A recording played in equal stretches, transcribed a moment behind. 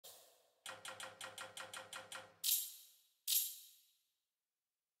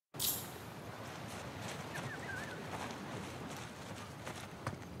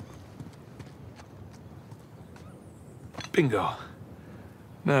Bingo.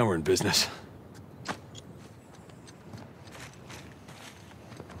 Now we're in business.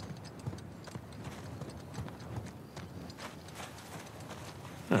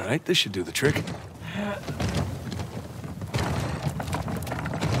 All right, this should do the trick.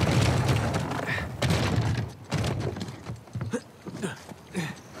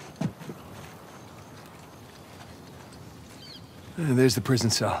 There's the prison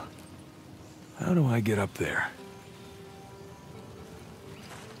cell. How do I get up there?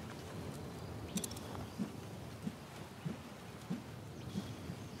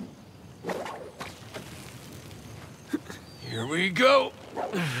 Here we go.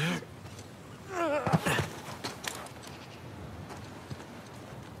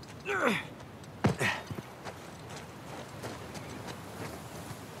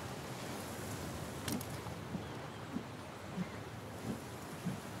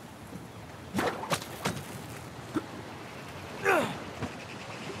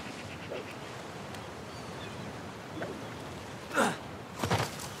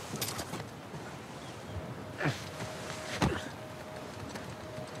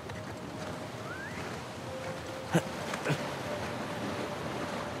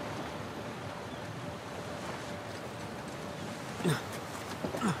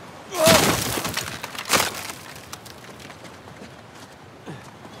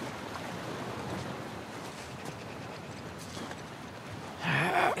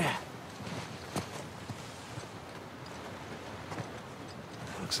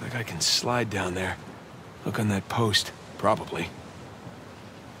 Looks like I can slide down there. Look on that post, probably.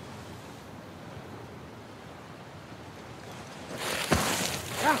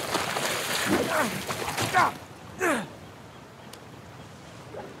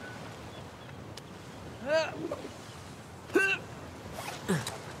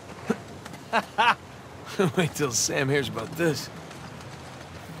 Wait till Sam hears about this.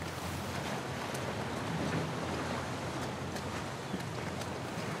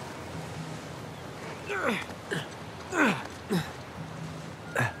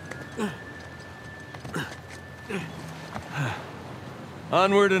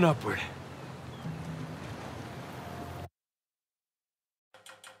 Onward and upward.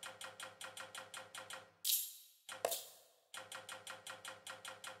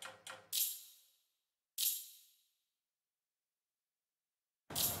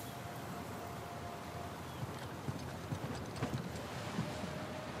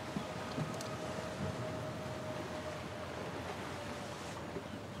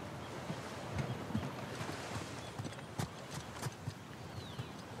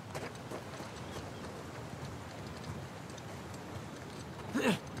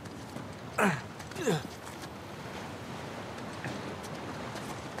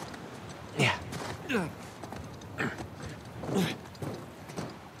 Yeah.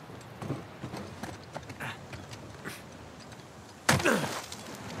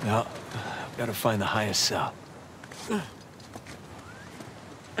 Now, I've got to find the highest cell.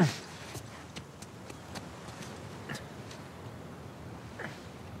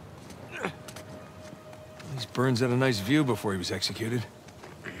 These Burns had a nice view before he was executed.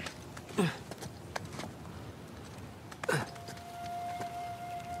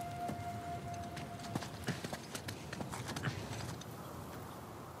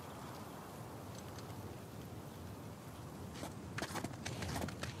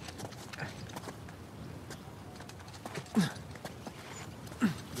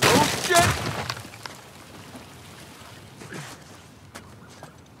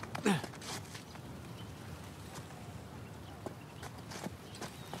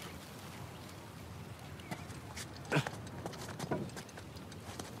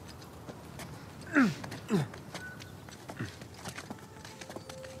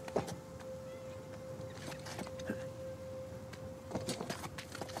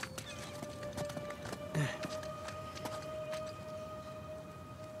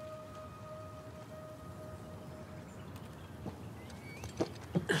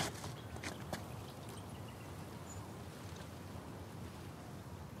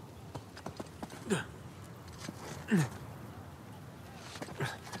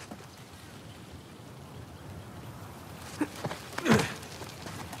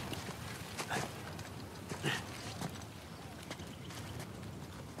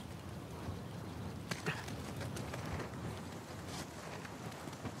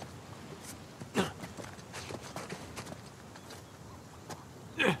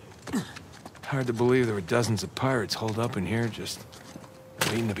 Hard to believe there were dozens of pirates holed up in here, just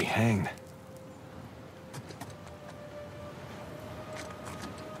waiting to be hanged.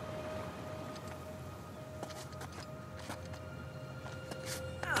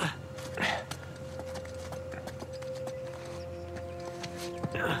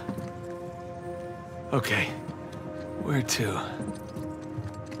 Okay, where to?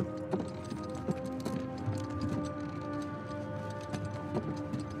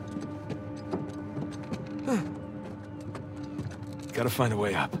 Gotta find a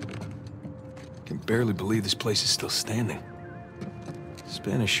way up. Can barely believe this place is still standing.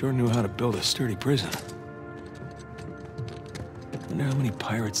 Spanish sure knew how to build a sturdy prison. Wonder how many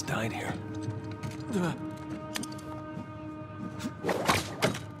pirates died here.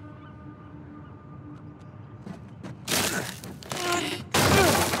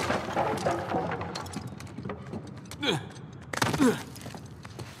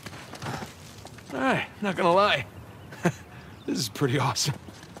 Alright, not gonna lie. This is pretty awesome.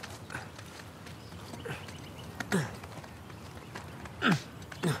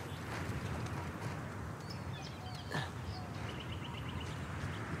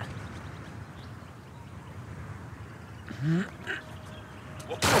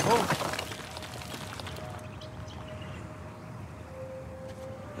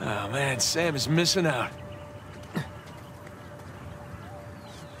 Oh man, Sam is missing out.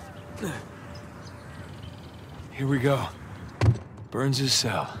 Here we go. Burns'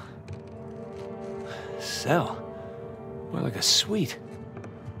 cell. Cell? More like a suite.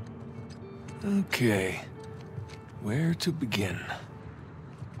 Okay. Where to begin?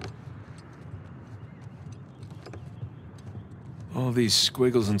 All these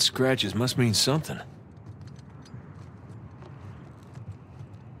squiggles and scratches must mean something.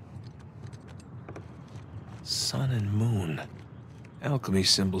 Sun and moon. Alchemy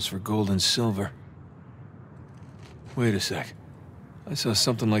symbols for gold and silver. Wait a sec. I saw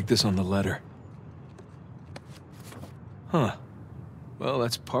something like this on the letter. Huh. Well,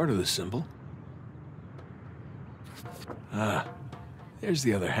 that's part of the symbol. Ah, there's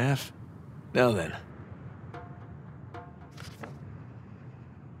the other half. Now then.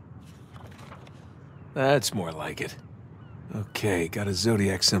 That's more like it. Okay, got a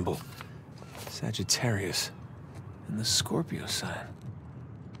zodiac symbol. Sagittarius. And the Scorpio sign.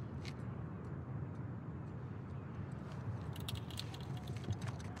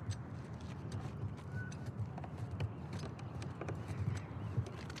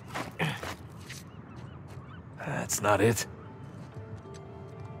 That's not it.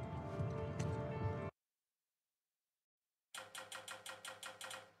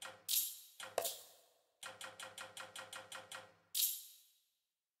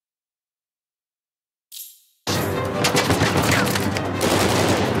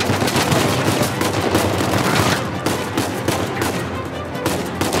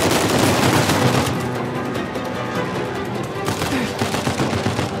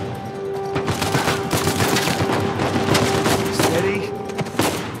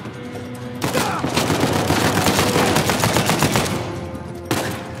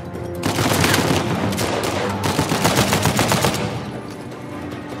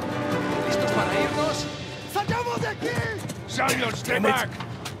 Stay back!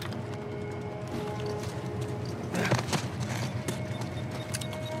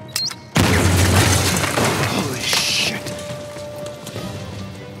 Holy shit!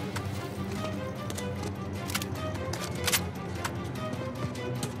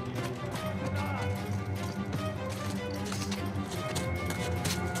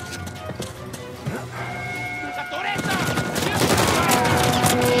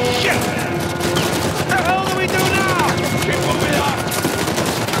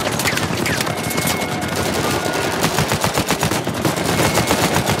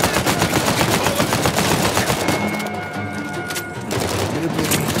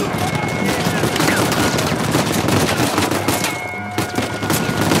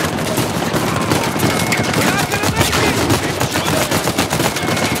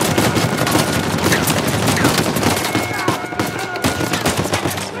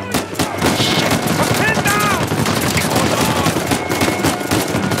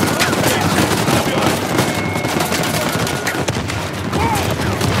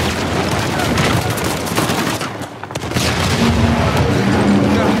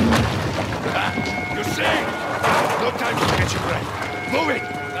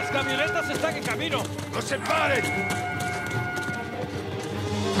 ¡No se paren!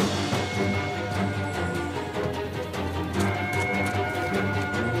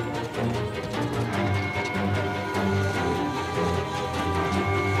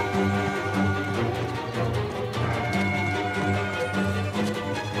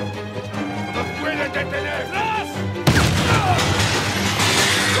 ¡Nos pueden detener! ¡Atrás!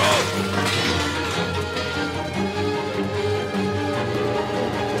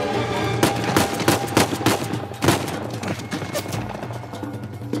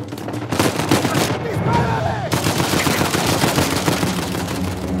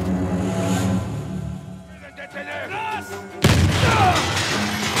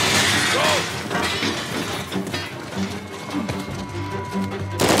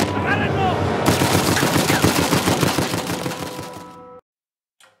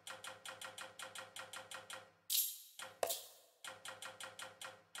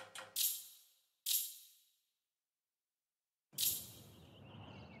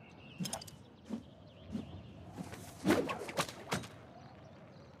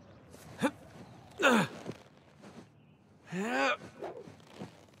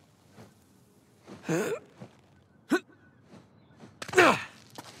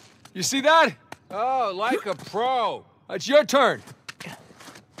 You see that? Oh, like a pro. It's your turn.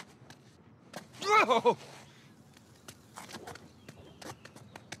 Whoa.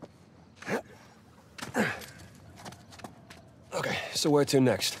 Okay, so where to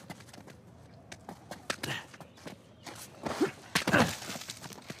next?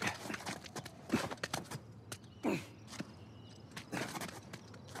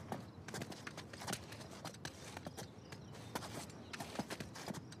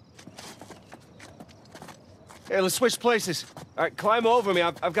 Hey, let's switch places. All right, climb over me.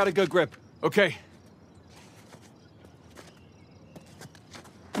 I've got a good grip. Okay.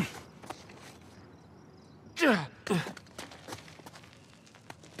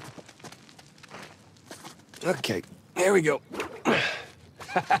 Okay, here we go.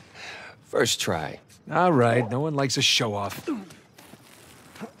 First try. All right, no one likes a show-off.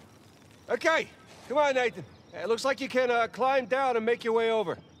 Okay, come on, Nathan. It looks like you can climb down and make your way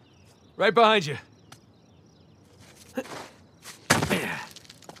over. Right behind you.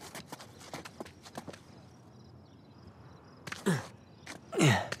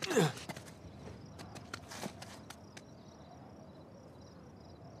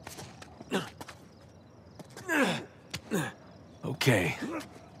 Okay.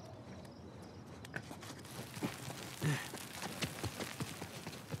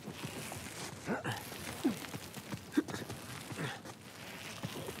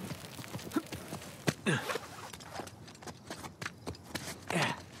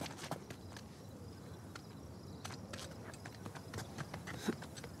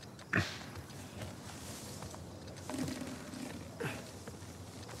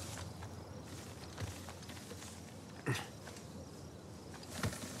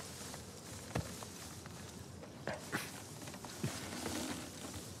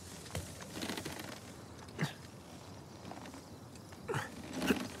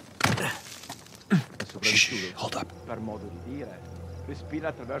 Shh, hold up. Per modo di dire, respira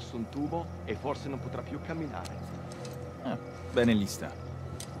attraverso un tubo e forse non potrà più camminare. Bene lista.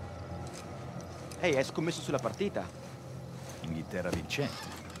 Ehi, hai scommesso sulla partita? Inghilterra vincente.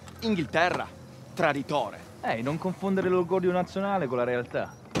 Inghilterra, traditore. Ehi, non confondere l'orgoglio nazionale con la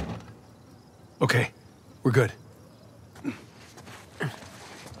realtà. Okay, we're good.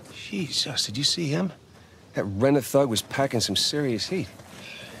 Jesus, did you see him? That Renner thug was packing some serious heat.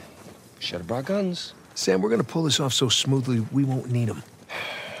 Should have brought guns. Sam, we're gonna pull this off so smoothly, we won't need them.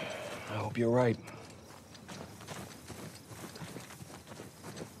 I hope you're right.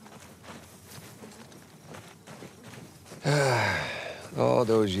 All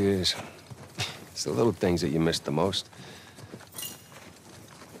those years. It's the little things that you miss the most.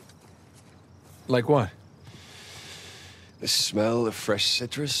 Like what? The smell of fresh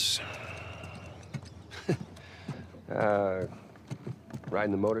citrus.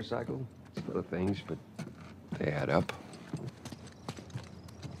 Riding the motorcycle. It's little things, but they add up.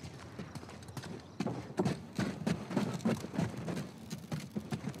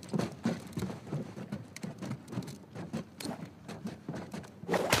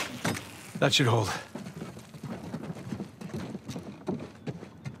 That should hold.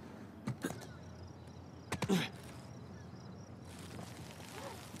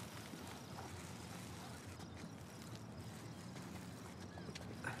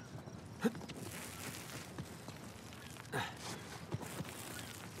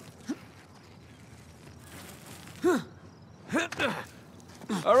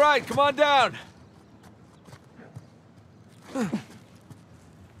 All right, come on down.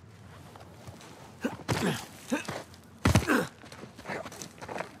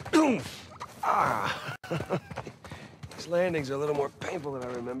 These landings are a little more painful than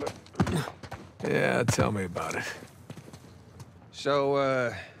I remember. Yeah, tell me about it.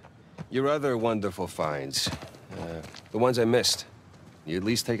 So, your other wonderful finds, the ones I missed, you at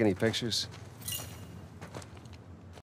least take any pictures?